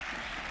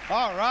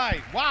All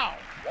right. Wow.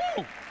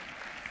 Woo.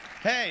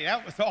 Hey,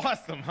 that was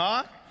awesome,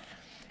 huh?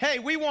 Hey,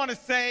 we want to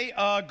say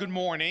good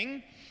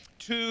morning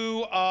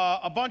to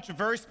a bunch of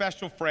very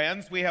special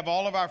friends. We have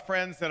all of our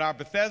friends at our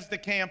Bethesda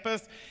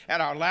campus,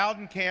 at our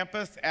Loudoun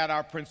campus, at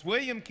our Prince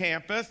William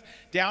campus,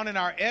 down in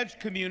our Edge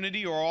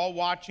community who are all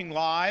watching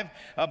live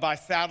by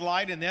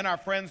satellite, and then our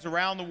friends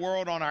around the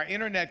world on our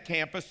internet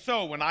campus.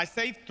 So when I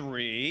say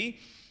three,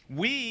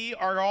 we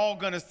are all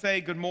going to say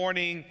good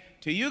morning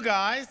to you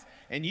guys,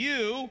 and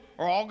you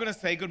are all going to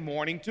say good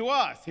morning to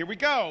us. Here we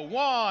go.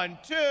 1,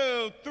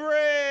 2,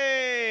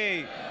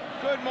 3.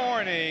 Good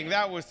morning.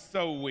 That was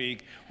so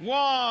weak.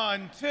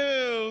 1,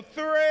 2,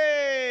 3.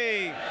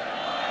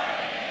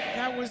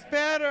 That was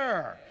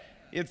better.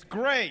 It's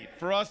great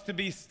for us to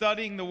be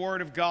studying the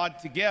Word of God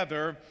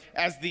together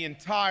as the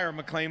entire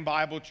McLean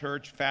Bible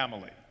Church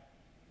family.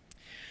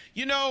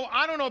 You know,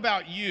 I don't know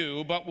about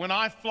you, but when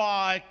I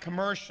fly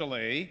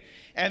commercially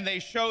and they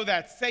show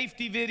that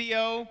safety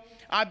video,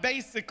 I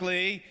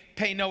basically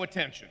pay no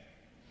attention.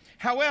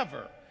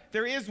 However,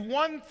 there is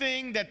one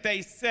thing that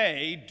they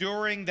say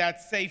during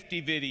that safety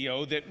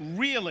video that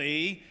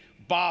really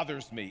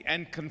bothers me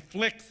and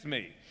conflicts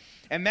me.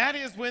 And that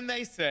is when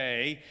they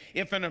say,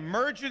 if an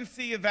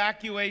emergency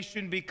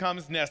evacuation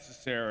becomes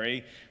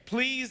necessary,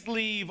 please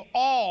leave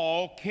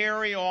all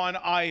carry-on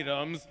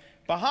items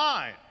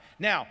behind.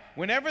 Now,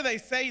 whenever they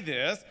say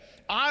this,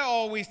 I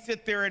always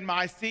sit there in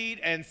my seat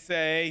and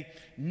say,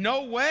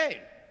 no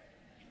way.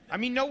 I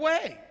mean, no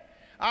way.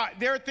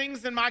 There are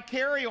things in my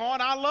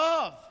carry-on I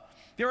love.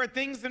 There are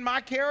things in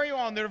my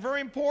carry-on that are very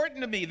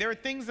important to me. There are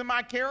things in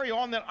my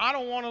carry-on that I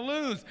don't want to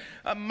lose.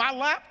 My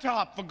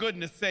laptop, for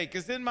goodness sake,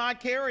 is in my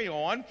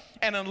carry-on,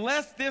 and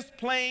unless this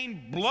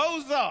plane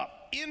blows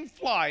up in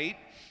flight,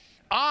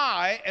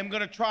 I am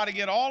going to try to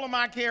get all of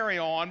my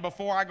carry-on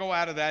before I go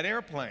out of that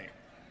airplane.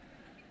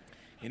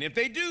 And if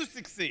they do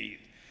succeed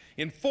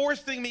in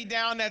forcing me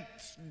down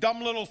that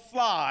dumb little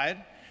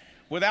slide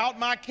without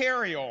my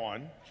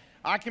carry-on,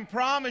 I can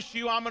promise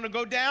you I'm going to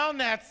go down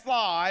that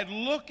slide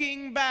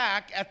looking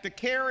back at the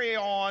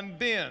carry-on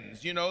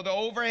bins, you know, the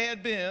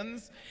overhead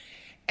bins,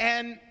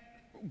 and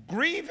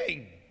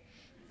grieving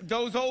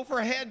those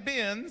overhead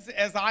bins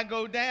as I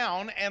go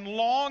down and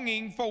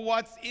longing for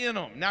what's in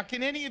them. Now,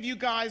 can any of you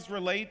guys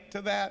relate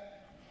to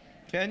that?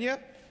 Can you?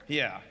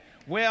 Yeah.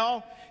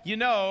 Well, you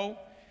know,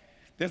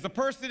 there's a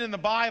person in the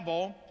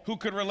Bible who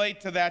could relate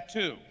to that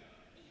too.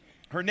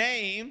 Her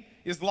name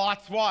is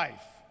Lot's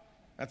wife.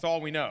 That's all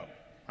we know.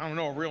 I don't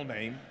know her real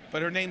name,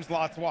 but her name's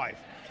Lot's wife.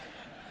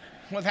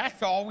 Well,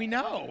 that's all we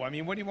know. I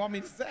mean, what do you want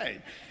me to say?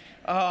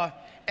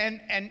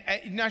 And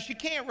now she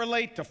can't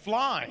relate to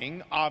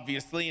flying,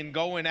 obviously, and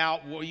going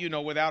out, you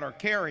know, without her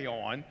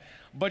carry-on,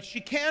 but she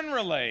can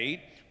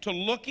relate to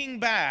looking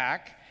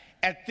back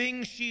at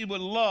things she would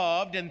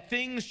loved and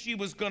things she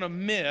was going to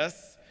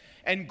miss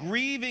and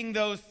grieving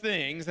those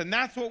things, and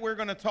that's what we're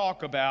going to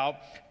talk about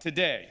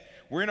today.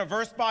 We're in a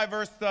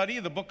verse-by-verse study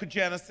of the book of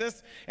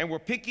Genesis, and we're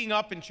picking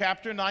up in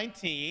chapter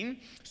 19.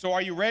 So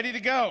are you ready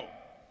to go?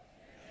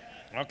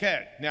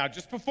 Okay, now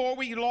just before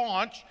we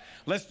launch,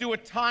 let's do a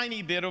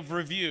tiny bit of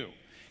review.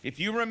 If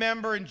you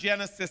remember in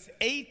Genesis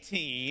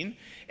 18,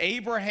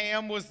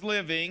 Abraham was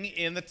living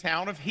in the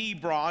town of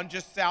Hebron,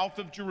 just south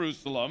of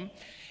Jerusalem,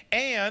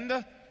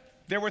 and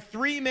there were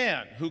 3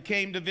 men who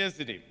came to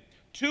visit him.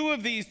 2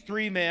 of these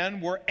 3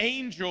 men were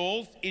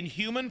angels in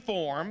human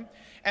form,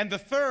 and the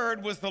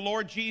third was the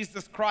Lord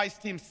Jesus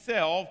Christ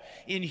himself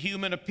in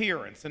human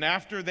appearance. And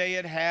after they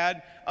had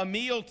had a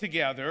meal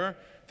together,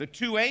 the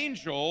 2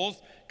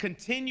 angels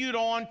continued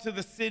on to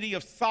the city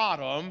of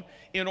Sodom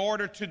in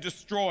order to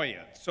destroy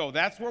it. So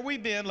that's where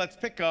we've been. Let's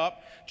pick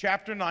up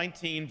chapter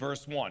 19,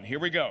 verse 1. Here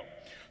we go.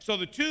 So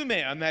the 2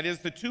 men, that is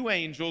the 2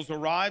 angels,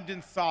 arrived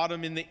in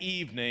Sodom in the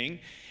evening,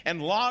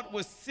 and Lot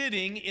was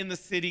sitting in the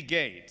city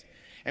gate.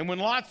 And when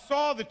Lot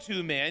saw the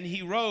 2 men,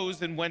 he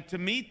rose and went to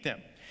meet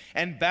them,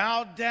 and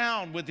bowed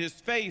down with his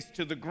face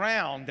to the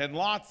ground. And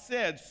Lot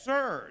said,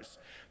 Sirs,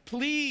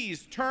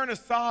 please turn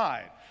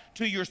aside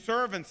to your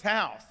servant's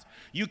house.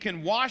 You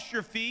can wash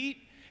your feet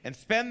and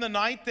spend the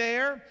night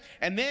there,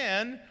 and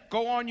then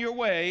go on your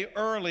way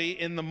early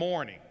in the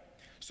morning.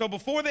 So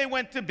before they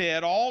went to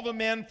bed, all the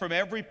men from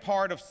every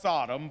part of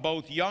Sodom,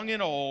 both young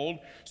and old,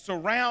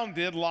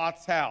 surrounded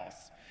Lot's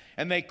house.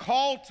 And they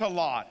called to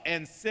Lot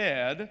and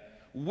said,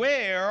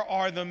 Where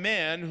are the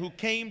men who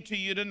came to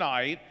you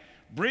tonight?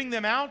 Bring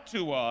them out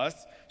to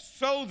us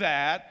so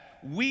that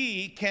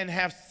we can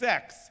have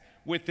sex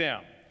with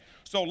them.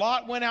 So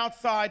Lot went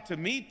outside to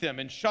meet them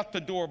and shut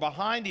the door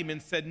behind him and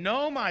said,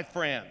 No, my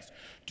friends,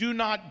 do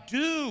not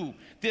do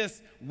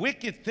this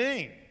wicked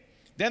thing.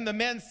 Then the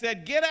men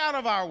said, Get out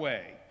of our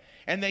way.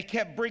 And they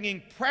kept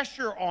bringing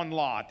pressure on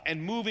Lot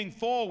and moving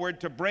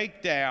forward to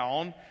break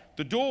down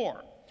the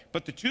door.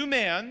 But the 2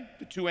 men,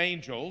 the 2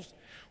 angels,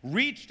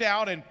 reached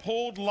out and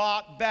pulled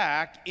Lot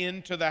back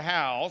into the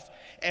house,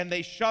 and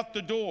they shut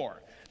the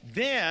door.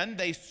 Then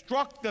they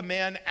struck the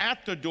men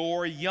at the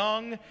door,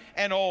 young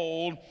and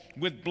old,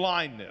 with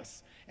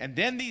blindness. And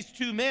then these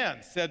 2 men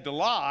said to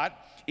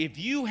Lot, if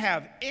you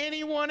have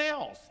anyone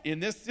else in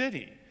this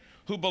city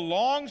who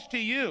belongs to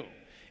you,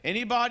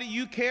 anybody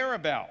you care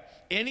about,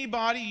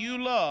 anybody you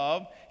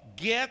love,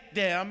 get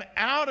them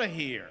out of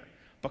here,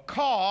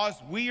 because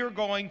we are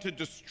going to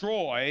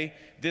destroy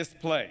this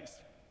place.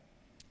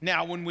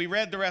 Now, when we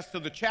read the rest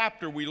of the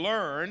chapter, we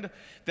learned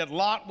that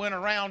Lot went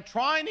around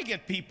trying to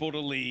get people to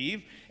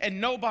leave, and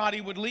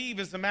nobody would leave.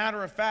 As a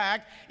matter of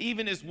fact,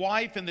 even his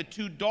wife and the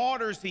 2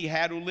 daughters he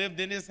had who lived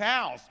in his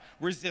house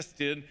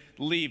resisted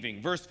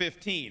leaving. Verse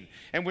 15,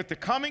 and with the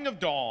coming of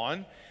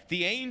dawn,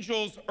 the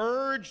angels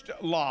urged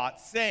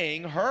Lot,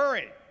 saying,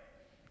 hurry,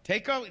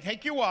 take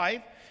your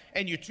wife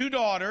and your 2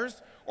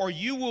 daughters, or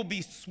you will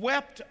be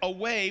swept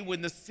away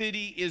when the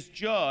city is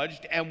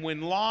judged. And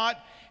when Lot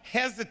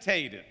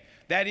hesitated,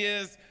 that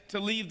is, to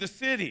leave the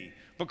city,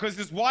 because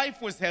his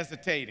wife was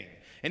hesitating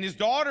and his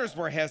daughters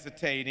were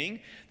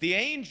hesitating, the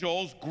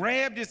angels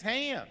grabbed his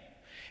hand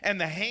and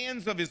the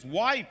hands of his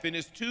wife and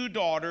his 2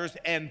 daughters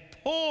and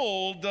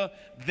pulled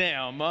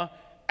them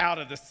out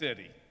of the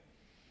city.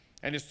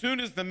 And as soon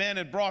as the men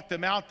had brought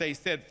them out, they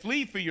said,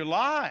 flee for your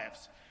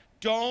lives.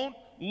 Don't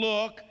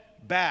look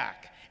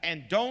back,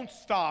 and don't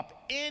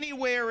stop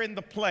anywhere in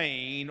the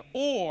plain,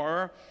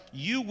 or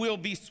you will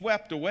be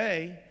swept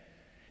away.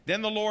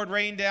 Then the Lord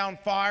rained down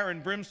fire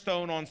and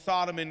brimstone on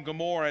Sodom and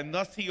Gommorah, and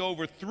thus he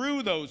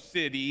overthrew those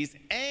cities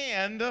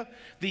and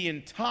the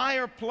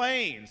entire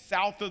plain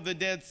south of the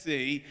Dead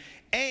Sea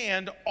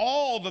and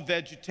all the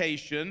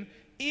vegetation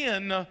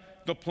in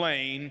the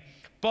plain.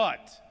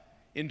 But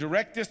in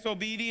direct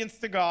disobedience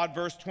to God,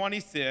 verse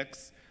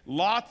 26,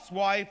 Lot's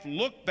wife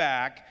looked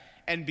back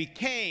and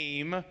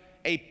became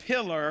a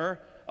pillar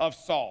of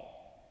salt.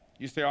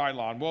 You say, all right,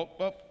 Lon, well,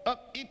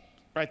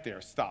 right there,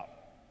 stop.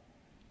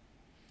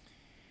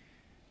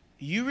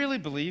 You really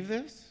believe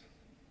this?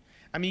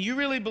 I mean, you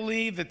really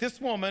believe that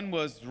this woman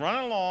was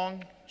running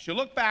along, she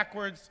looked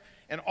backwards,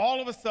 and all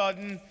of a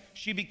sudden,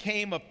 she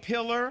became a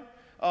pillar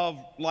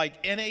of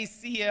like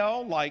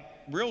NaCl, like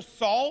real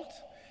salt?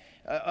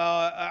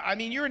 I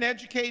mean, you're an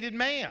educated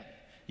man.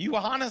 You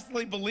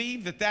honestly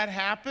believe that that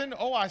happened?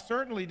 Oh, I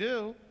certainly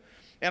do.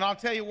 And I'll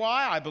tell you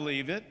why I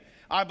believe it.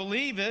 I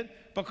believe it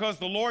because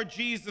the Lord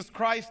Jesus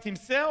Christ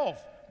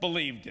himself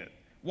believed it.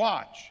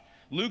 Watch.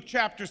 Luke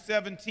chapter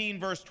 17,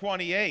 verse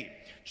 28.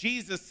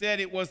 Jesus said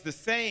it was the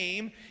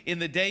same in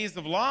the days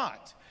of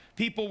Lot.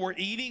 People were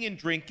eating and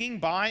drinking,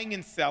 buying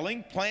and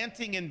selling,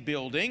 planting and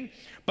building.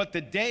 But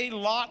the day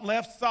Lot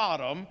left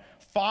Sodom,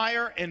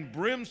 fire and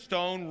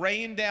brimstone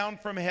rained down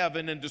from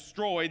heaven and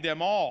destroyed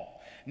them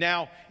all.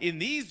 Now, in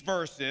these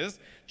verses,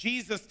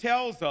 Jesus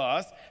tells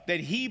us that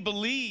he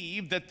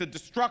believed that the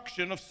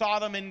destruction of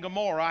Sodom and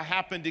Gommorah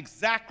happened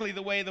exactly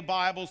the way the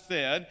Bible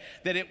said,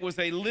 that it was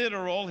a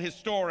literal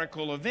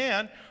historical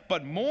event.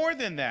 But more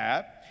than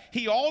that,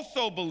 he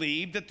also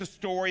believed that the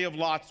story of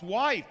Lot's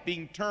wife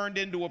being turned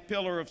into a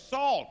pillar of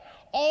salt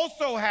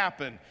also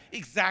happened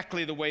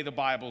exactly the way the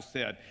Bible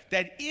said,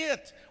 that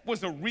it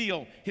was a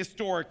real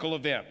historical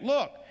event.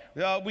 Look.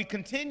 We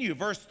continue,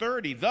 verse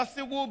 30. Thus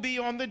it will be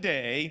on the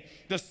day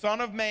the Son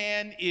of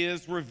Man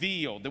is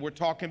revealed. That we're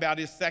talking about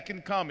his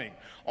second coming.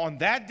 On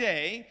that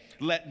day,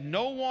 let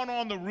no one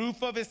on the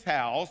roof of his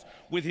house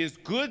with his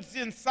goods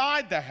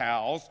inside the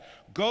house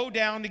go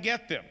down to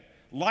get them.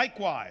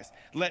 Likewise,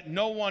 let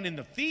no one in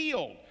the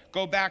field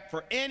go back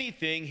for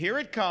anything. Here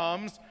it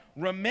comes.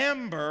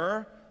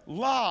 Remember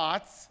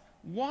Lot's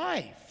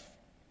wife.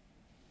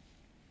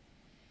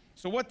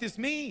 So what this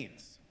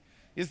means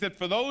is that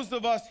for those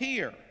of us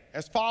here,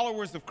 as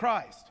followers of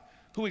Christ,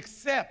 who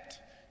accept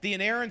the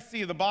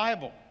inerrancy of the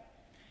Bible,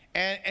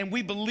 and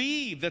we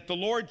believe that the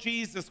Lord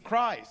Jesus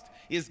Christ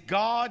is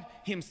God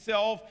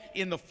himself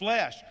in the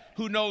flesh,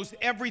 who knows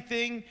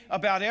everything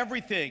about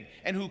everything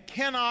and who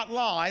cannot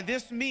lie.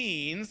 This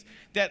means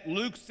that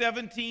Luke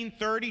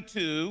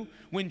 17:32,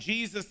 when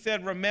Jesus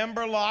said,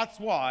 remember Lot's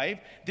wife,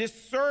 this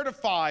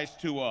certifies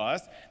to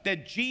us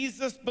that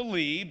Jesus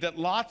believed that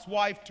Lot's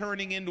wife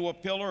turning into a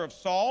pillar of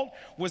salt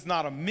was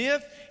not a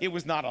myth, it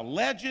was not a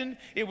legend,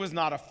 it was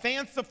not a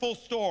fanciful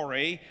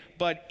story,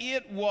 but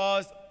it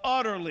was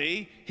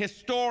utterly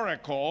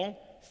historical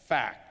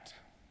fact.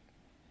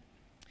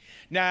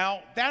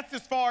 Now, that's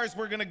as far as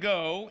we're going to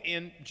go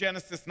in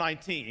Genesis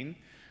 19,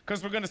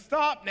 because we're going to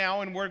stop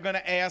now and we're going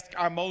to ask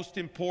our most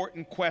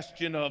important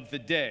question of the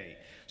day.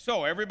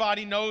 So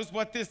everybody knows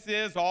what this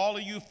is, all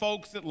of you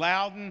folks at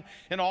Loudon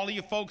and all of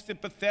you folks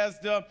at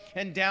Bethesda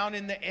and down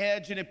in the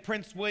Edge and at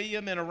Prince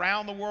William and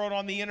around the world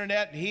on the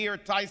internet and here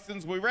at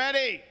Tyson's. We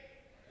ready?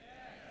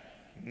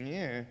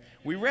 Yeah.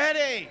 We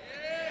ready?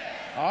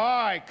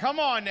 All right, come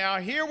on now.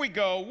 Here we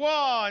go.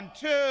 1,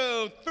 2, 3.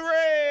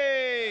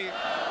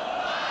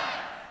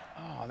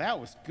 Oh, that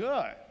was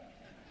good.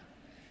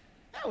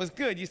 That was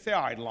good. You say,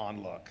 all right,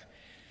 Lon, look.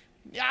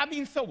 Yeah, I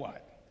mean, so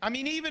what? I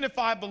mean, even if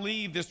I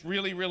believe this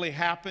really, really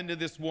happened to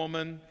this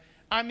woman,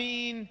 I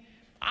mean,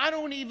 I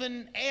don't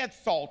even add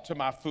salt to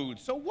my food.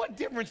 So what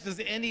difference does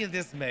any of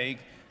this make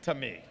to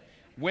me?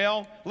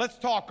 Well, let's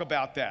talk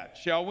about that,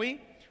 shall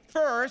we?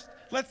 First,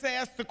 let's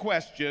ask the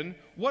question,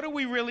 what do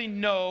we really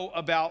know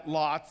about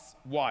Lot's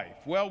wife?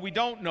 Well, we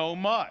don't know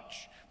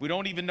much. We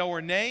don't even know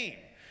her name.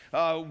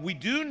 We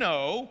do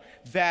know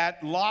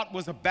that Lot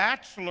was a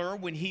bachelor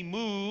when he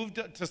moved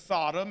to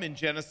Sodom in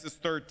Genesis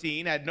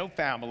 13, had no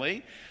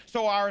family.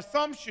 So our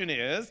assumption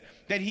is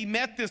that he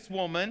met this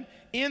woman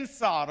in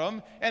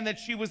Sodom and that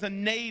she was a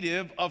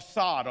native of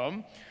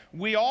Sodom.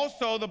 We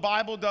also, the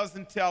Bible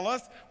doesn't tell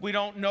us, we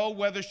don't know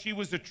whether she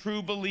was a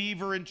true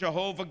believer in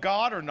Jehovah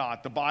God or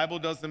not. The Bible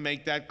doesn't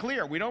make that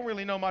clear. We don't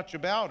really know much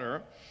about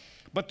her.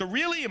 But the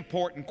really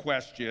important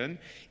question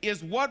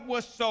is, what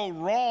was so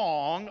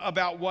wrong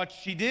about what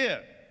she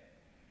did?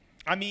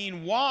 I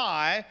mean,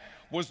 why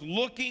was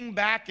looking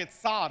back at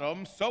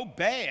Sodom so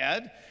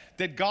bad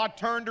that God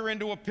turned her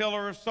into a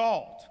pillar of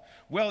salt?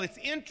 Well, it's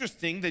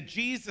interesting that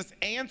Jesus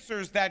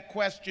answers that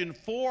question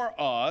for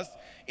us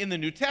in the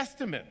New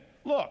Testament.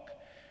 Look,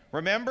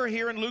 remember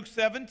here in Luke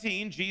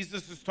 17,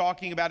 Jesus is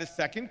talking about his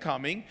second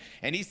coming,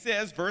 and he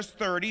says, verse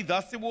 30,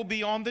 "Thus it will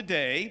be on the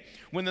day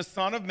when the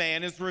Son of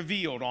Man is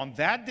revealed. On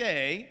that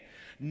day,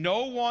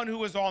 no one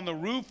who is on the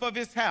roof of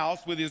his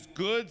house with his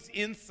goods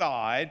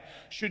inside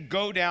should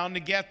go down to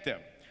get them.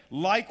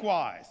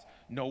 Likewise,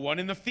 no one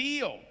in the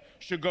field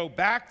should go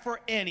back for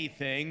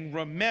anything."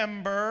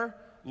 Remember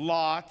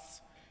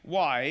Lot's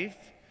wife.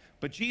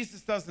 But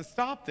Jesus doesn't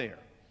stop there.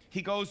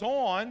 He goes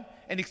on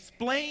and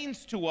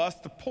explains to us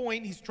the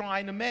point he's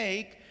trying to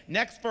make.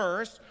 Next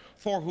verse,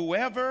 "For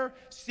whoever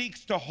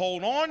seeks to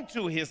hold on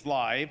to his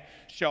life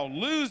shall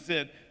lose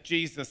it,"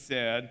 Jesus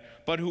said,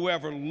 "but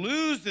whoever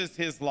loses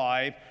his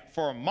life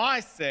for my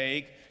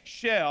sake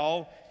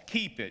shall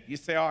keep it." You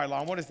say, all right,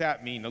 Lon, what does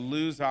that mean, to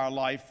lose our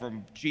life for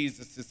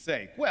Jesus'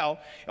 sake? Well,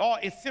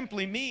 it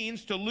simply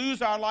means to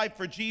lose our life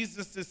for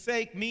Jesus'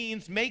 sake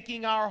means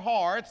making our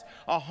hearts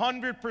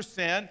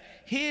 100%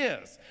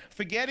 his.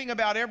 Forgetting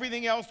about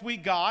everything else we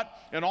got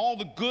and all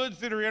the goods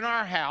that are in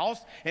our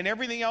house and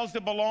everything else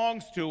that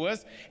belongs to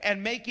us,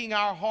 and making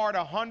our heart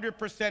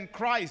 100%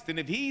 Christ. And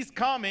if he's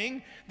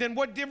coming, then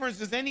what difference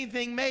does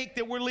anything make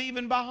that we're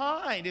leaving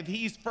behind if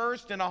he's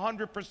first and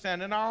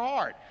 100% in our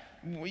heart?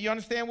 You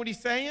understand what he's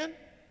saying?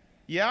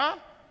 Yeah?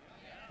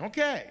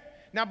 Okay.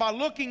 Now, by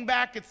looking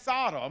back at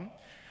Sodom,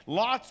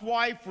 Lot's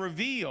wife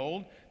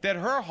revealed that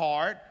her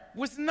heart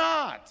was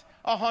not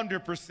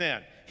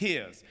 100%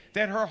 his,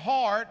 that her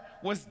heart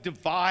was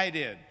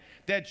divided,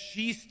 that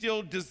she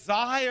still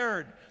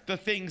desired the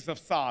things of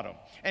Sodom,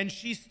 and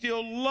she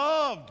still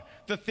loved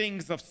the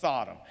things of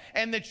Sodom,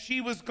 and that she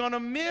was going to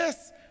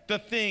miss the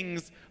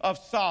things of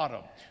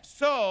Sodom.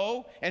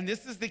 So, and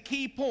this is the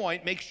key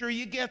point, make sure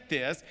you get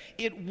this,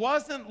 it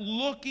wasn't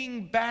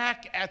looking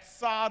back at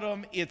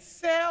Sodom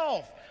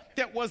itself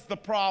that was the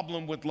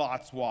problem with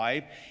Lot's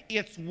wife.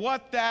 It's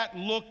what that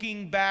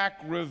looking back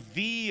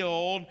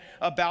revealed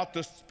about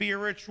the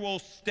spiritual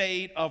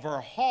state of her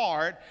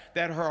heart,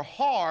 that her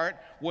heart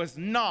was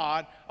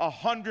not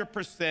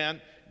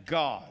 100%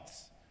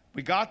 God's.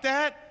 We got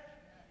that?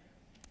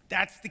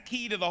 That's the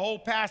key to the whole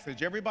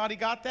passage. Everybody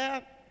got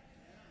that?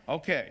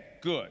 Okay,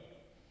 good.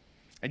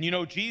 And you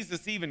know,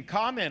 Jesus even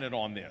commented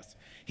on this.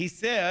 He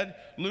said,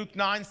 Luke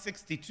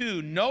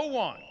 9:62, "No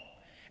one,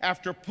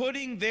 after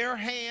putting their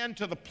hand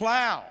to the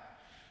plow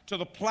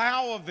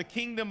of the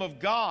kingdom of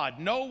God,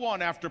 no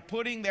one after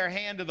putting their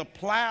hand to the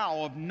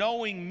plow of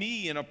knowing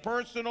me in a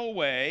personal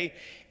way,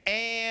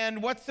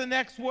 and what's the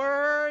next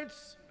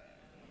words?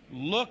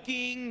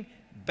 Looking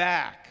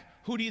back."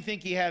 Who do you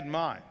think he had in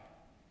mind?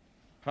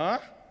 Huh?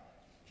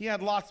 He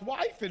had Lot's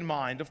wife in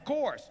mind, of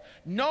course.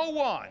 No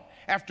one,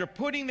 after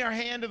putting their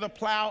hand to the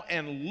plow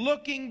and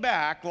looking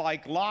back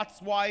like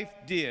Lot's wife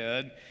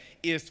did,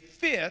 is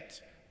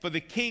fit for the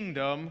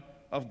kingdom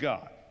of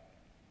God.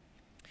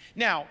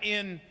 Now,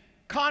 in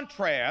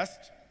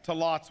contrast to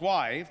Lot's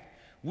wife,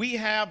 we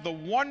have the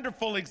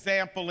wonderful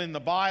example in the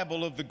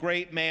Bible of the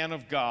great man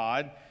of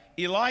God,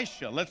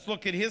 Elisha. Let's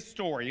look at his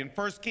story. In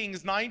 1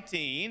 Kings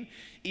 19,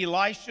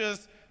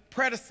 Elisha's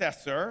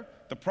predecessor,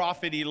 the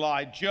prophet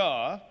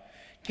Elijah,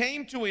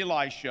 came to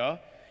Elisha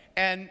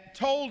and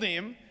told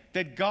him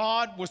that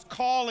God was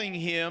calling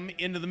him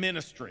into the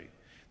ministry,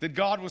 that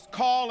God was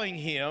calling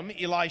him,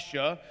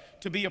 Elisha,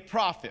 to be a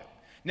prophet.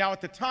 Now,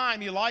 at the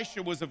time,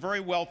 Elisha was a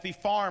very wealthy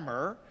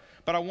farmer,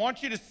 but I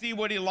want you to see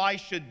what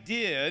Elisha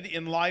did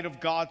in light of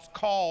God's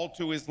call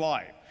to his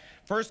life.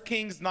 1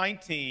 Kings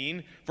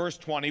 19, verse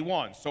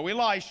 21. "So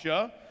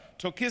Elisha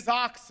took his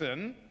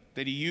oxen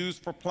that he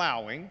used for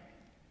plowing,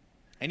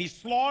 and he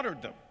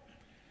slaughtered them.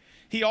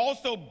 He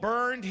also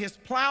burned his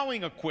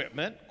plowing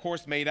equipment, of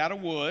course made out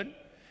of wood,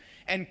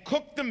 and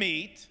cooked the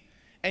meat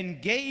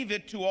and gave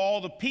it to all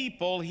the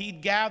people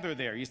he'd gather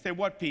there." You say,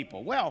 what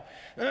people? Well,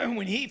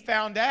 when he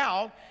found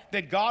out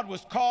that God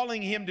was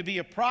calling him to be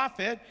a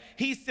prophet,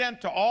 he sent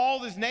to all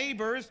his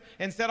neighbors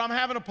and said, "I'm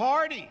having a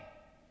party.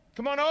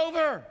 Come on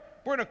over.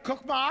 We're going to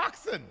cook my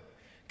oxen.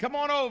 Come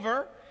on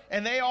over."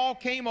 And they all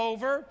came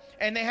over,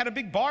 and they had a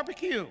big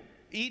barbecue,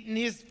 eating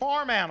his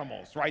farm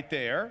animals right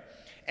there.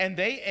 And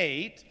they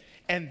ate.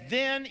 And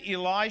then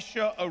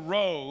Elisha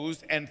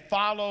arose and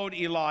followed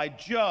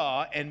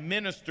Elijah and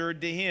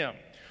ministered to him.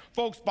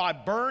 Folks, by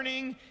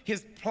burning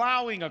his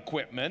plowing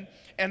equipment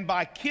and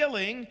by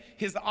killing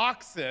his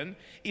oxen,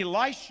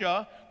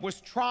 Elisha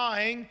was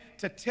trying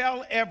to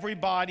tell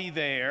everybody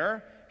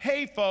there,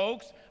 hey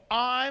folks,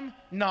 I'm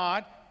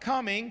not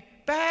coming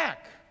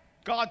back.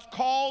 God's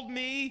called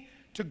me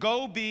to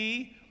go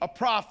be a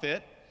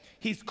prophet.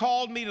 He's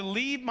called me to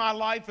leave my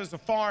life as a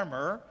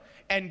farmer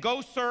and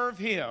go serve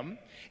him.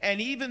 And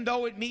even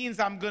though it means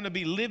I'm going to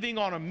be living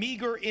on a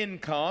meager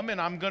income and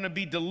I'm going to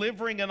be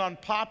delivering an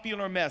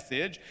unpopular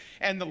message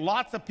and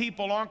lots of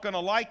people aren't going to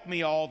like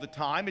me all the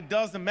time, it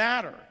doesn't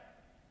matter,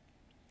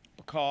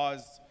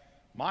 because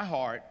my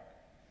heart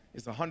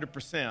is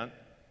 100%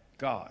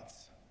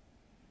 God's.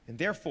 And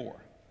therefore,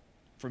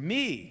 for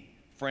me,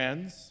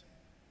 friends,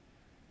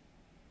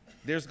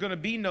 there's going to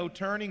be no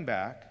turning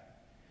back,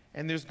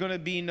 and there's going to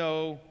be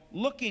no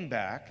looking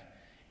back,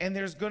 and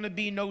there's going to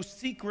be no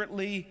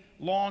secretly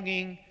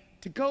longing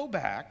to go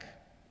back.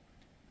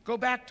 Go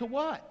back to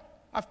what?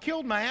 I've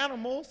killed my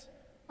animals.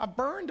 I've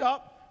burned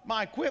up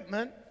my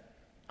equipment.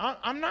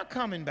 I'm not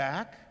coming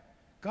back.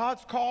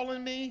 God's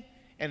calling me,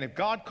 and if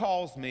God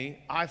calls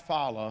me, I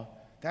follow.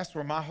 That's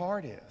where my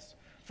heart is.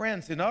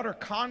 Friends, in utter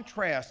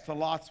contrast to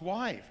Lot's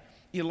wife,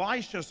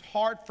 Elisha's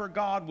heart for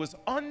God was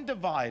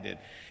undivided.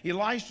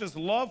 Elisha's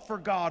love for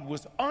God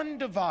was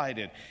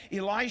undivided.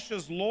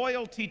 Elisha's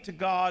loyalty to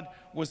God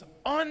was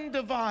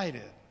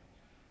undivided.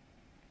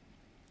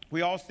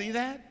 We all see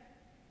that?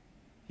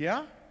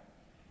 Yeah?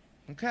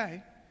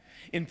 Okay.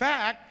 In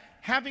fact,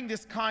 having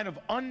this kind of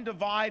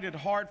undivided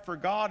heart for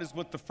God is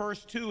what the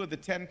first two of the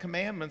 10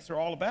 commandments are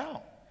all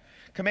about.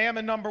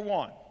 Commandment number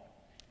 1,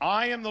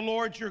 I am the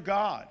Lord your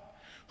God,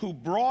 who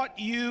brought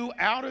you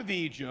out of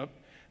Egypt.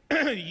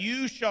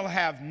 You shall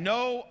have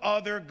no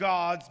other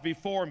gods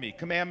before me.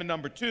 Commandment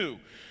number 2,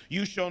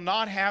 you shall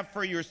not have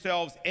for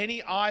yourselves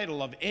any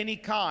idol of any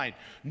kind,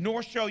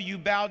 nor shall you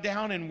bow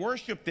down and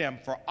worship them.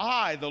 For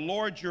I, the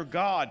Lord your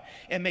God,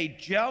 am a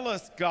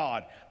jealous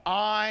God.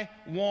 I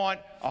want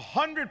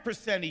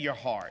 100% of your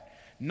heart.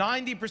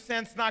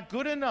 90% is not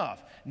good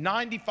enough.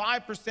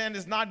 95%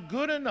 is not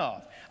good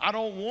enough. I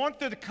don't want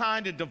the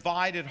kind of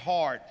divided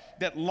heart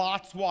that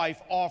Lot's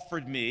wife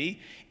offered me,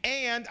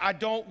 and I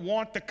don't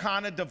want the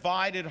kind of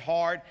divided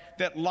heart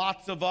that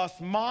lots of us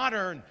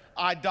modern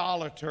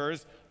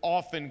idolaters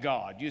offer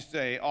God. You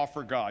say,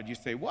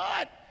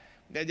 what?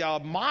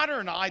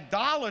 Modern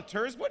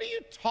idolaters? What are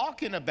you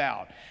talking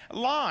about?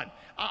 Lon,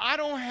 I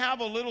don't have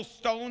a little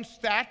stone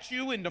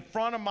statue in the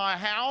front of my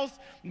house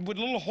with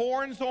little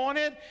horns on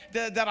it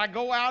that I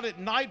go out at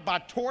night by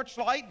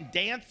torchlight and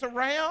dance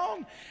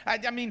around.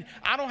 I mean,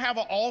 I don't have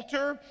an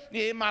altar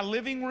in my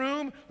living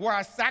room where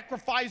I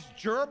sacrifice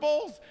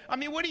gerbils. I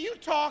mean, what are you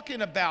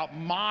talking about,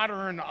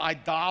 modern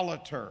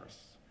idolaters?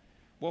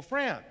 Well,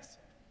 friends,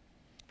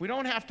 we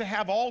don't have to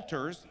have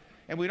altars,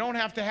 and we don't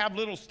have to have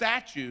little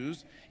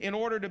statues in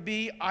order to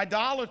be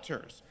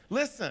idolaters.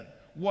 Listen,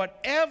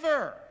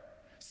 whatever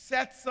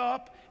sets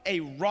up a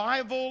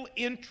rival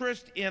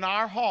interest in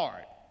our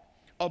heart,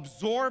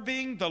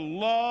 absorbing the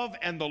love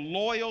and the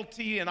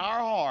loyalty in our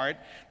heart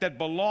that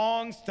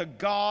belongs to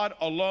God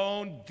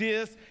alone,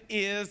 this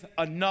is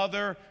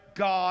another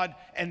God,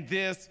 and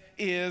this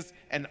is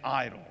an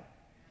idol.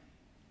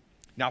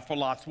 Now, for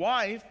Lot's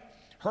wife,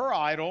 her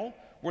idol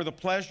were the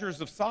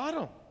pleasures of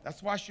Sodom.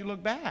 That's why she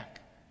looked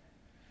back.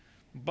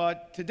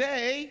 But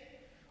today,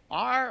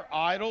 our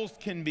idols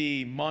can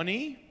be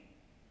money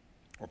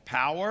or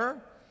power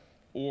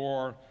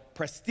or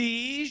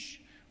prestige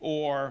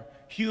or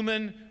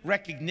human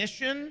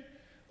recognition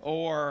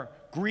or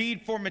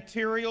greed for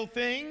material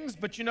things.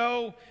 But you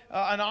know,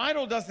 an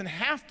idol doesn't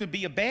have to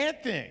be a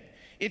bad thing.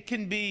 It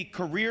can be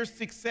career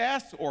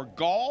success or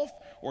golf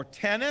or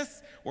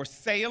tennis or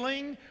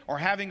sailing or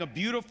having a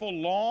beautiful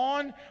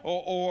lawn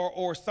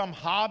or some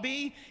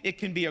hobby. It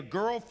can be a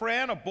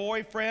girlfriend, a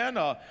boyfriend,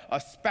 a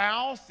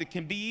spouse. It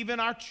can be even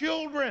our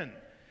children.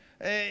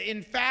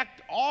 In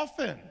fact,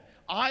 often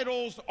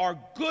idols are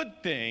good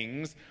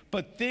things,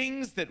 but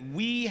things that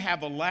we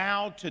have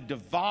allowed to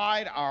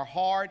divide our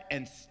heart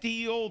and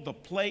steal the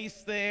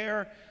place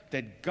there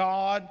that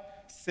God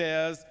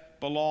says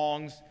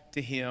belongs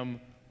to Him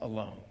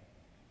alone.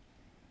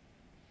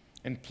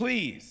 And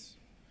please,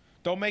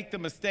 don't make the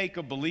mistake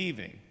of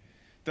believing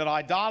that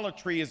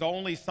idolatry is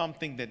only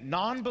something that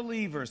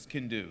non-believers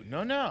can do.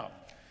 No, no.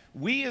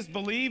 We as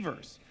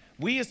believers,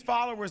 we as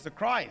followers of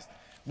Christ,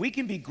 we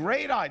can be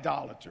great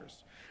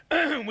idolaters.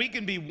 We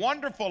can be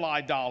wonderful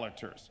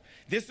idolaters.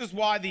 This is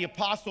why the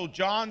Apostle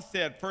John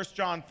said, 1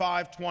 John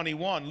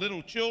 5:21,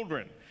 little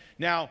children.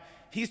 Now,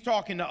 he's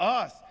talking to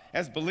us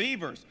as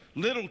believers.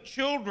 Little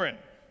children,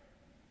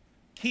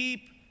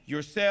 keep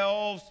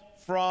yourselves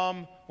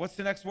from, what's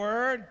the next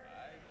word?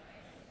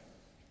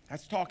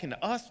 That's talking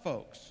to us,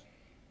 folks.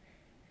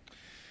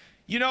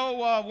 You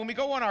know, when we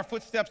go on our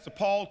Footsteps of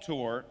Paul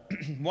tour,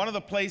 one of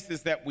the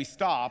places that we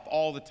stop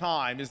all the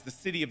time is the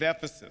city of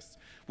Ephesus,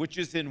 which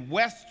is in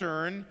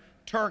western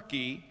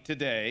Turkey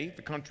today,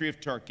 the country of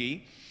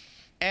Turkey.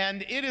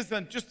 And it is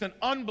just an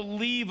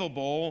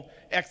unbelievable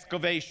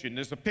excavation.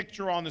 There's a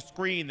picture on the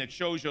screen that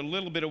shows you a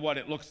little bit of what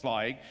it looks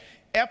like.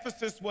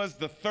 Ephesus was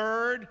the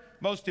third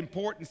most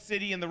important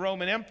city in the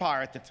Roman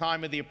Empire at the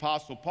time of the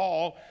Apostle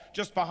Paul,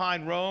 just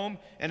behind Rome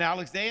and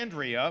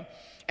Alexandria.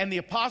 And the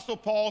Apostle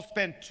Paul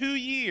spent 2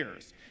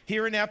 years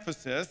here in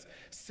Ephesus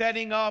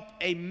setting up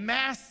a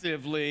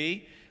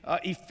massively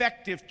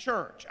effective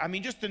church. I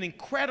mean, just an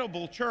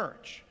incredible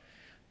church.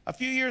 A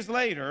few years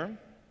later,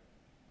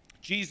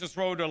 Jesus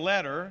wrote a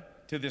letter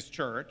to this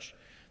church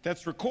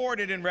that's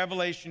recorded in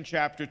Revelation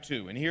chapter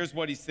 2. And here's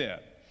what he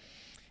said.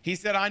 He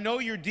said, I know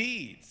your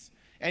deeds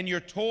and your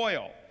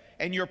toil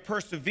and your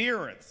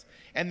perseverance,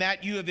 and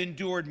that you have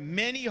endured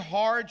many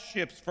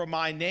hardships for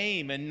my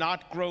name and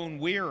not grown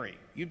weary.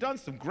 You've done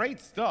some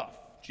great stuff,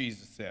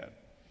 Jesus said.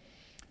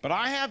 But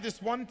I have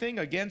this one thing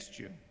against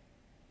you,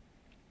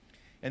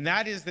 and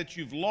that is that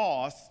you've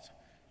lost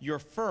your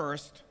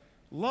first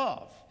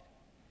love.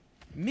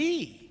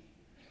 Me,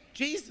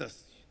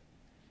 Jesus.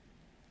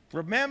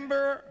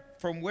 Remember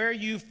from where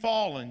you've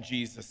fallen,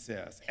 Jesus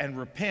says, and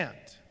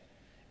repent,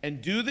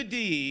 and do the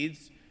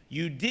deeds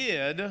you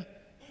did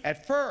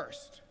at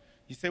first.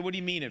 You say, what do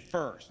you mean at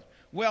first?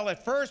 Well,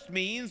 at first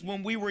means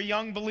when we were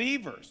young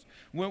believers,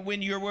 when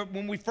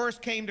we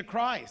first came to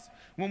Christ,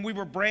 when we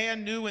were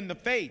brand new in the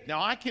faith.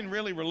 Now, I can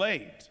really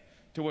relate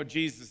to what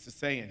Jesus is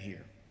saying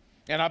here.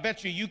 And I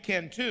bet you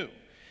can too.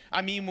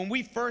 I mean, when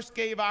we first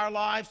gave our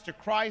lives to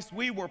Christ,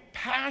 we were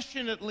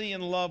passionately in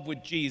love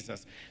with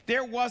Jesus.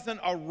 There wasn't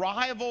a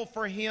rival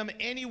for him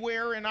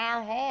anywhere in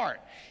our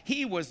heart.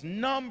 He was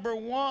number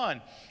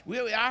one.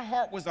 Our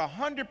heart was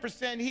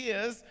 100%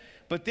 his,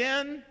 but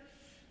then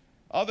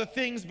other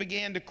things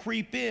began to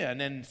creep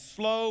in and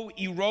slow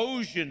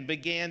erosion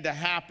began to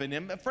happen.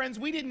 And friends,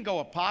 we didn't go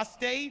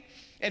apostate,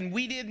 and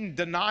we didn't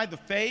deny the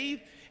faith,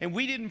 and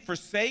we didn't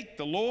forsake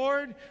the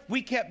Lord.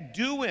 We kept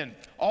doing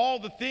all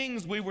the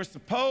things we were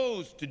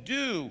supposed to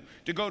do,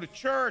 to go to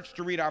church,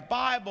 to read our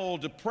Bible,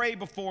 to pray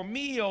before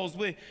meals.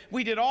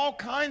 We did all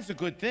kinds of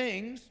good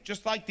things,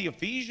 just like the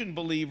Ephesian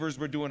believers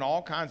were doing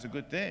all kinds of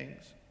good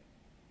things.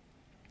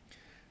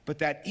 But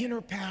that inner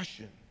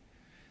passion,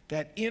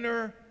 that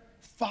inner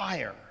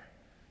fire,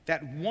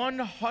 that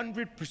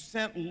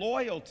 100%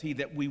 loyalty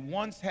that we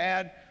once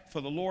had for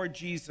the Lord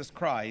Jesus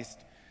Christ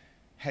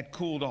had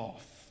cooled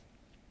off.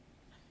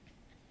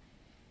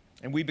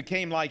 And we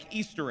became like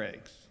Easter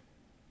eggs.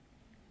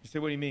 You say,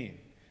 what do you mean?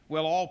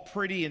 Well, all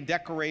pretty and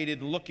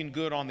decorated and looking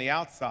good on the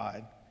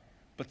outside,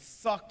 but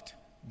sucked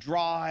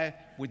dry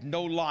with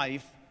no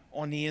life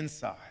on the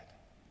inside.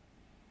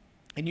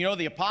 And you know,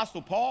 the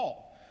Apostle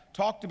Paul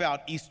talked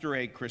about Easter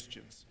egg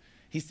Christians.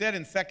 He said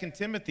in 2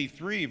 Timothy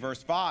 3,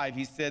 verse 5,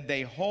 he said,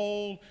 they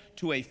hold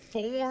to a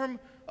form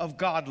of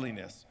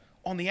godliness.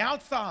 On the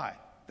outside,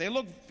 they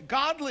look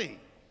godly,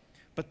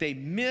 but they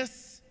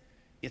miss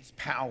its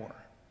power.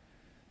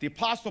 The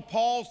Apostle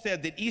Paul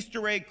said that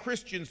Easter egg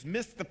Christians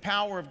miss the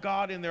power of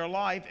God in their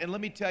life, and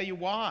let me tell you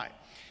why.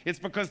 It's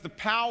because the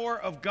power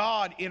of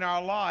God in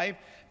our life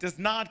does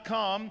not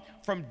come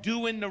from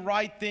doing the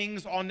right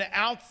things on the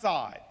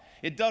outside.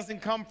 It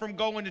doesn't come from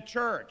going to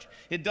church.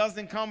 It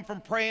doesn't come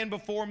from praying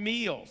before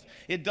meals.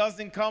 It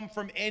doesn't come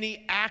from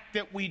any act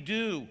that we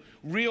do.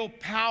 Real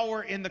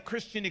power in the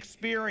Christian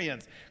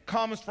experience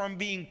comes from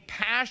being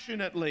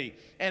passionately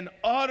and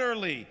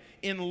utterly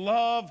in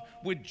love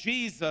with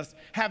Jesus,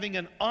 having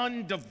an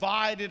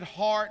undivided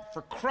heart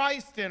for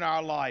Christ in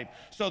our life,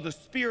 so the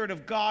Spirit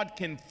of God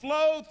can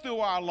flow through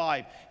our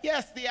life.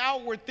 Yes, the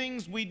outward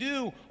things we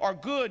do are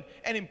good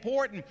and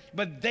important,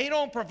 but they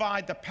don't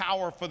provide the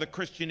power for the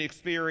Christian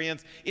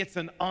experience. It's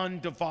an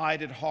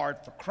undivided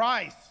heart for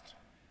Christ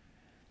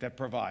that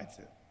provides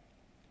it.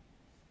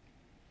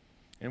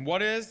 And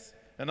what is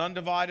an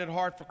undivided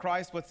heart for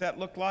Christ? What's that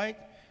look like?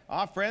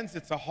 Friends,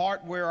 it's a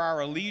heart where our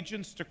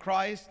allegiance to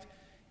Christ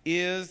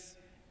is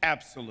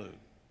absolute.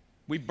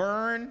 We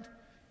burned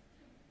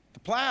the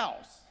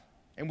plows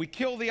and we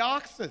kill the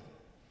oxen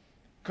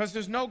because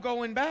there's no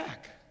going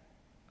back.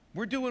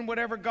 We're doing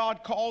whatever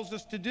God calls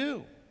us to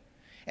do.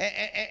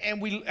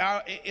 And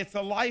it's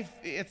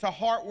a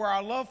heart where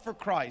our love for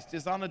Christ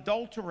is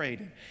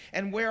unadulterated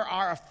and where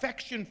our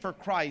affection for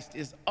Christ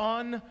is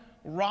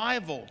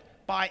unrivaled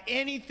by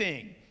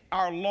anything.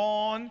 Our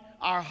lawn,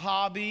 our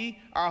hobby,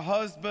 our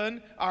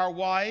husband, our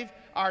wife,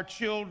 our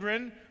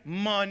children,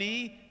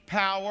 money,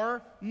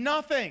 power,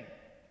 nothing.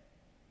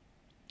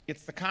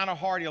 It's the kind of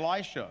heart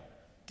Elisha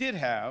did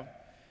have,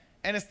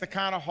 and it's the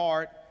kind of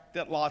heart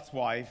that Lot's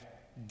wife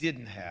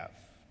didn't have.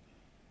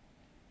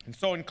 And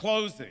so in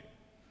closing,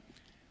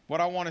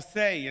 what I want to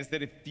say is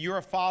that if you're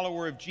a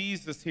follower of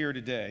Jesus here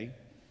today,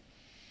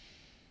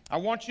 I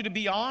want you to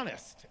be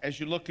honest as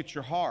you look at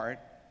your heart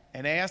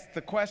and ask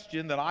the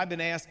question that I've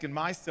been asking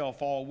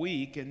myself all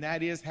week, and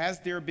that is, has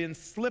there been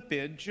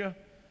slippage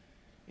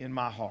in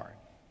my heart?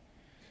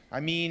 I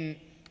mean,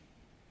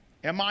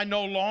 am I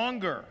no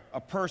longer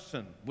a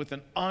person with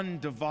an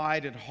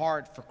undivided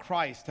heart for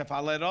Christ? Have I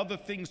let other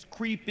things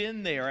creep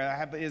in there?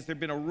 Has there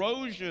been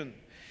erosion?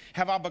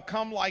 Have I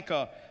become like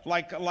a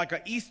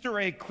Easter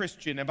egg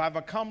Christian? Have I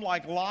become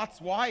like Lot's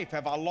wife?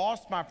 Have I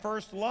lost my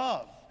first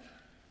love?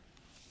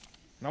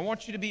 And I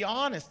want you to be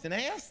honest and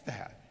ask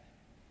that.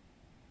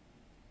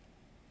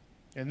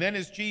 And then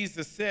as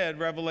Jesus said,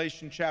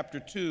 Revelation chapter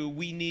 2,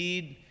 we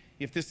need,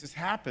 if this has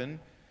happened,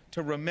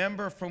 to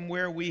remember from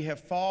where we have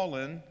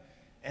fallen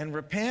and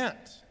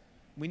repent.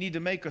 We need to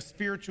make a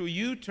spiritual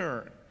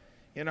U-turn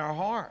in our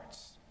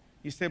hearts.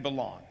 You say, but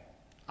Lon,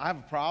 I have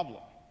a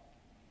problem.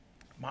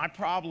 My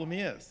problem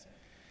is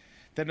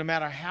that no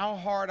matter how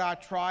hard I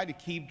try to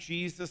keep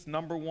Jesus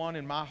number one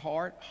in my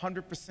heart,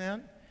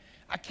 100%,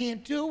 I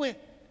can't do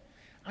it.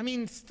 I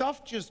mean,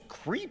 stuff just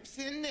creeps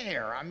in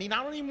there. I mean,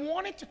 I don't even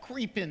want it to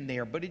creep in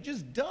there, but it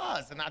just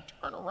does. And I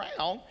turn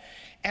around,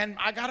 and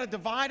I got a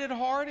divided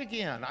heart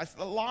again. I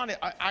said, Lon,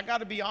 I got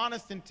to be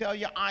honest and tell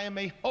you, I am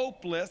a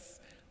hopeless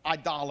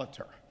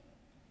idolater.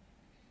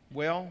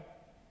 Well,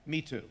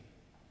 me too.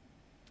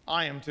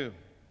 I am too.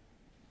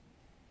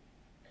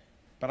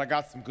 But I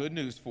got some good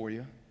news for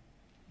you.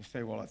 You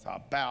say, well, it's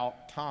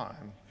about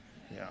time.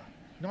 Yeah.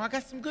 No, I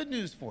got some good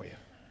news for you.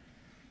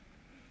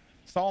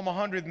 Psalm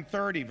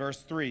 130,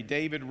 verse 3,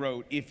 David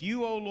wrote, if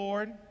you, O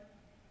Lord,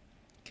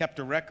 kept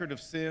a record of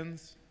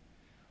sins,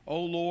 O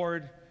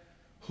Lord,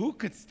 who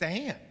could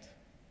stand?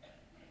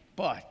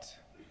 But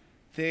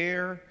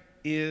there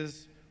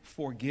is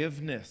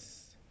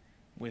forgiveness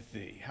with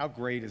thee. How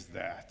great is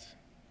that?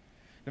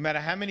 No matter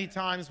how many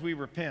times we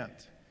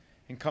repent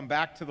and come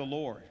back to the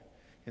Lord,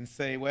 and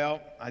say,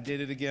 well, I did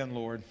it again,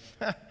 Lord.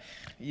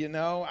 You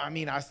know, I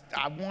mean, I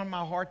want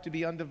my heart to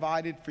be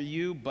undivided for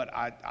you, but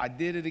I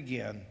did it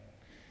again.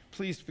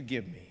 Please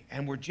forgive me.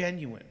 And we're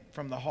genuine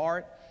from the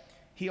heart.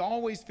 He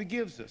always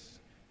forgives us,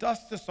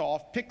 dusts us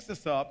off, picks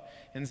us up,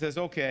 and says,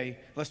 okay,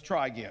 let's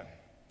try again.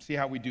 See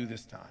how we do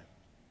this time.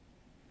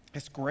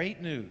 That's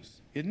great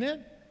news, isn't it?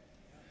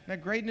 Isn't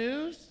that great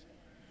news?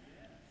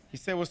 You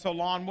say, well, so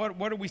Lon,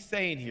 what are we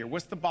saying here?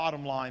 What's the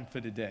bottom line for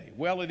today?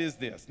 Well, it is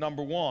this.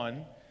 Number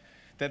one,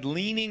 that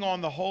leaning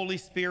on the Holy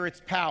Spirit's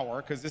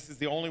power, because this is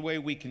the only way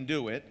we can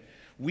do it,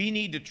 we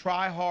need to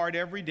try hard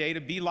every day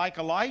to be like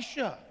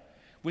Elisha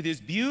with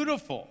his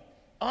beautiful,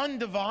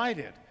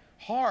 undivided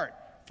heart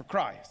for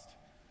Christ.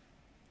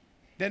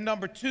 Then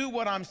number two,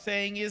 what I'm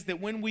saying is that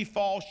when we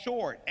fall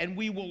short, and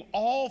we will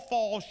all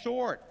fall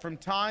short from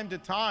time to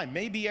time,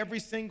 maybe every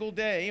single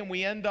day, and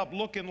we end up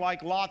looking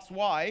like Lot's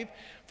wife,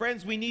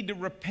 friends, we need to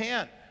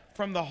repent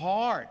from the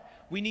heart.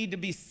 We need to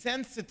be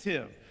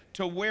sensitive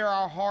to where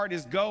our heart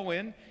is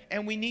going,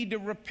 and we need to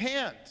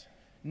repent,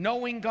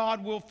 knowing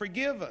God will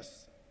forgive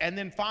us. And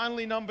then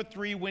finally, number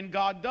three, when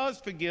God does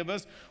forgive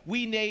us,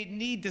 we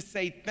need to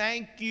say,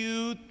 thank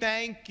you,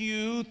 thank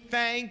you,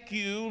 thank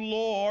you,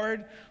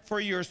 Lord, for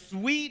your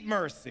sweet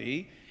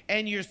mercy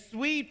and your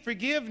sweet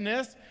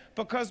forgiveness,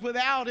 because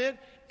without it,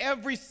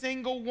 every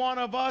single one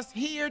of us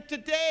here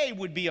today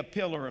would be a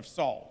pillar of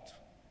salt.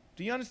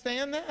 Do you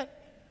understand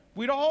that?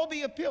 We'd all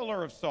be a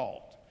pillar of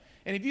salt.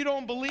 And if you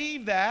don't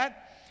believe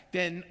that,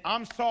 then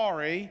I'm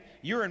sorry,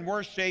 you're in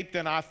worse shape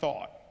than I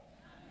thought.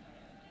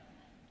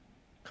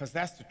 Because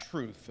that's the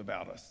truth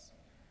about us.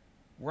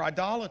 We're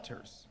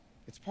idolaters.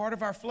 It's part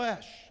of our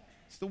flesh.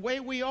 It's the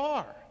way we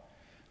are.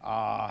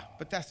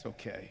 But that's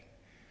okay.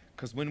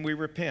 Because when we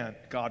repent,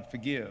 God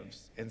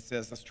forgives and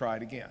says, let's try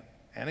it again,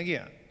 and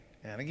again,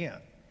 and again.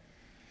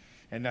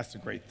 And that's a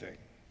great thing.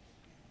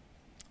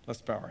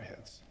 Let's bow our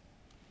heads.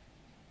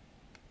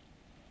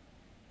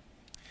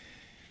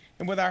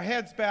 And with our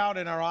heads bowed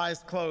and our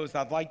eyes closed,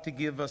 I'd like to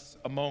give us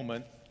a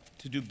moment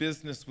to do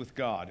business with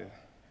God.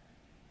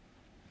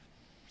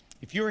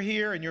 If you're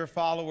here and you're a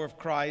follower of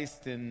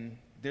Christ and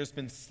there's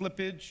been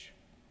slippage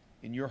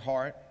in your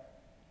heart,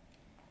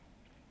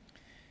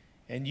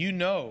 and you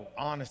know,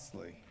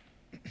 honestly,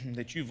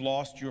 that you've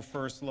lost your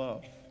first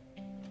love,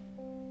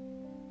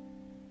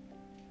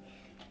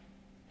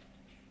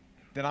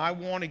 then I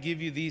want to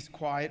give you these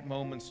quiet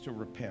moments to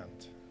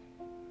repent.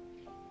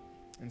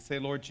 And say,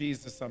 Lord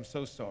Jesus, I'm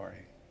so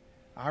sorry.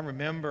 I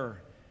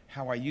remember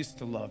how I used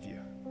to love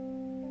you.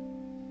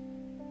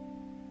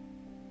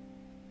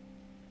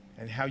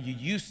 And how you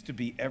used to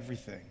be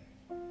everything.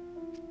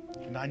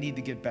 And I need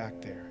to get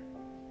back there.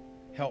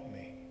 Help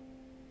me.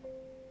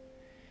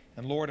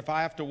 And Lord, if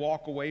I have to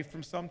walk away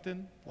from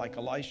something like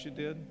Elisha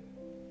did,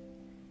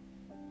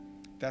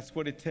 that's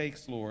what it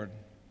takes, Lord,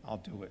 I'll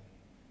do it.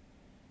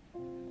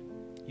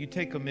 You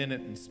take a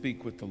minute and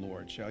speak with the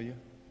Lord, shall you?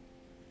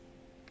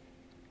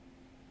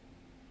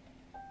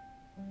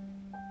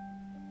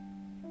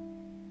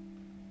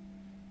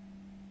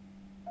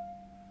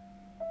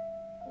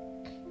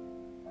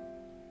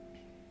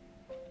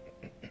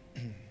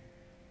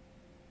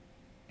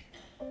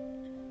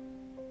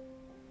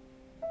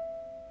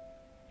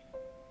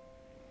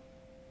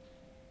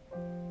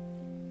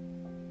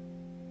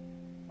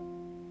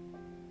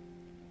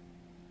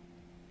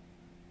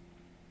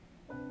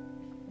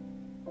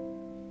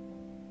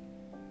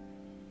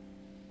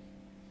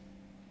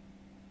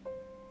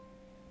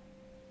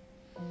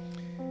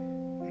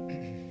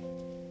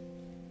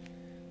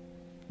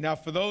 Now,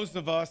 for those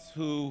of us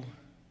who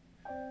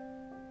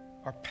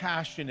are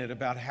passionate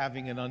about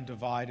having an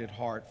undivided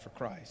heart for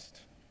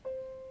Christ.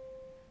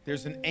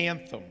 There's an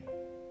anthem,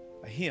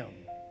 a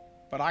hymn,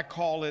 but I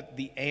call it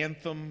the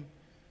anthem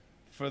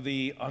for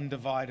the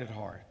undivided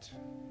heart.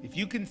 If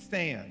you can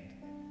stand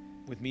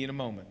with me in a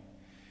moment,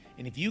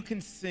 and if you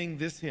can sing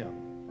this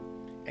hymn,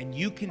 and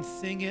you can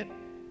sing it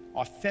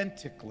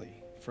authentically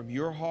from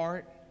your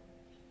heart,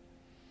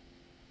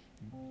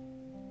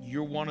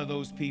 you're one of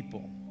those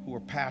people who are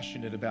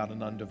passionate about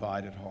an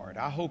undivided heart.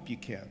 I hope you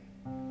can.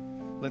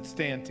 Let's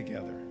stand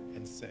together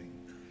and sing.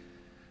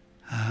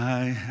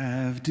 I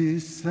have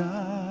decided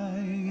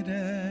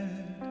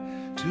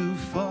to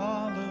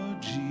follow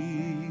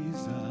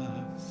Jesus.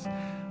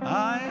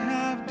 I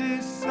have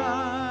decided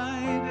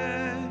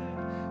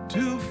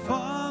to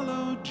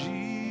follow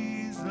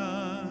Jesus.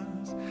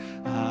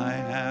 I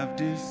have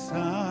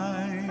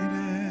decided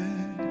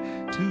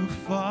to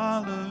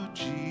follow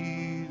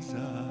Jesus.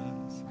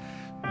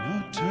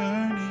 No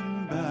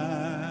turning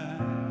back,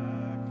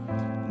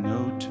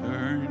 no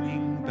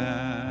turning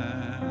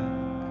back.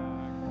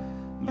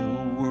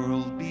 The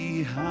world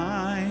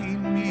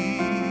behind me,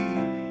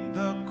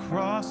 the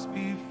cross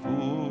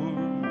before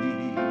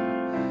me.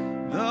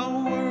 The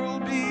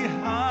world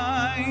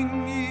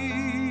behind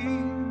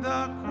me,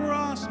 the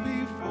cross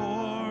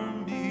before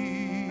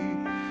me.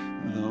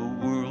 The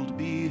world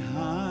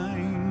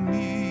behind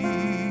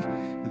me,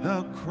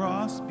 the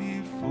cross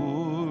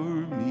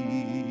before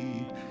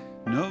me.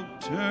 No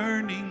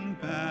turning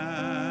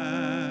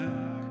back,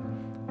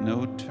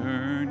 no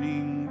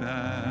turning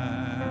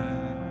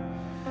back.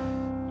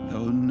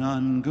 Though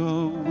none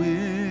go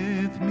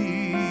with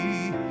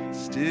me,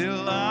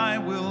 still I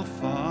will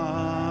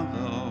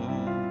follow.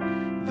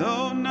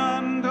 Though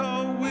none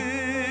go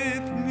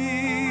with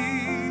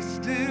me,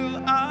 still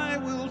I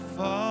will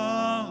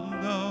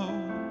follow.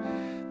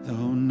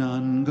 Though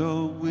none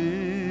go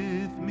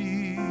with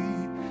me,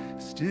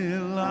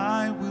 still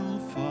I will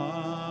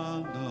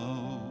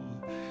follow.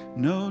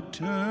 No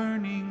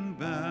turning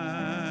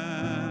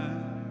back,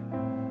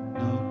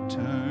 no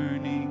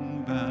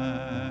turning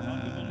back.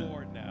 Unto the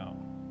Lord now.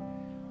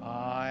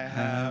 I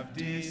have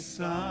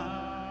decided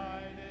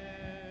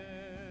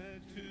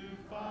to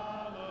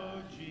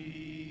follow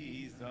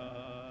Jesus.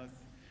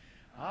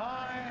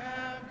 I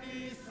have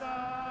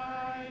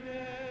decided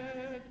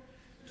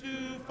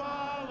to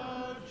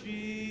follow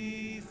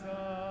Jesus.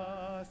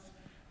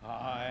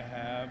 I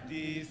have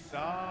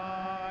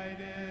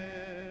decided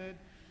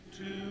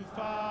to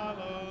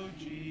follow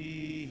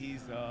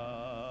Jesus.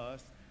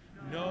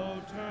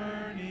 No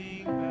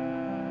turning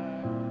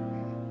back.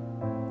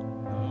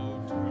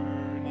 No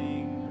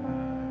turning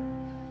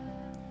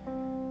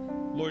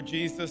back. Lord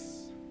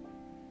Jesus,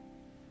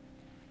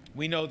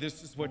 we know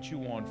this is what you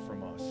want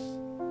from us.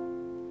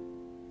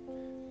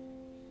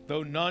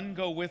 Though none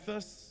go with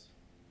us,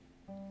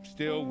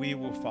 still we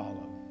will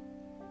follow.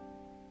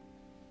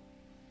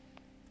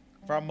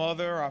 If our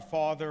mother, our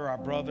father, our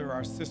brother,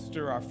 our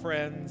sister, our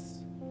friends,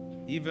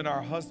 even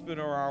our husband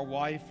or our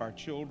wife, our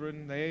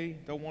children, they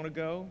don't want to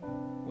go,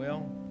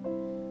 well,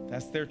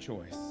 that's their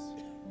choice.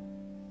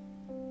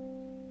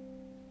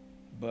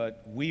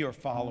 But we are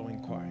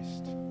following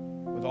Christ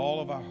with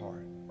all of our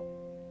heart.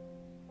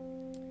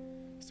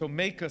 So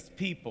make us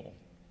people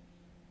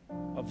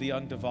of the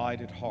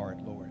undivided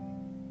heart, Lord.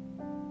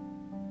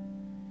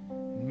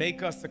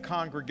 Make us a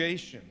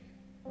congregation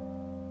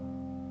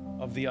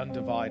of the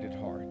undivided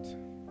heart,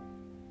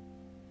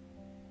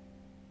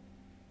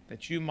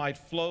 that you might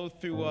flow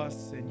through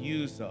us and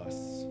use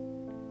us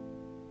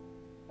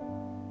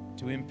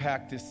to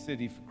impact this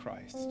city for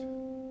Christ.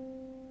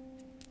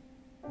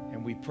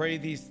 And we pray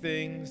these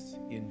things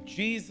in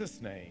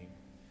Jesus' name.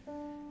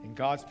 And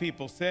God's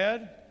people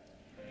said,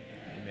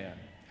 Amen.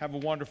 Have a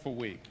wonderful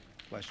week.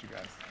 Bless you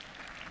guys.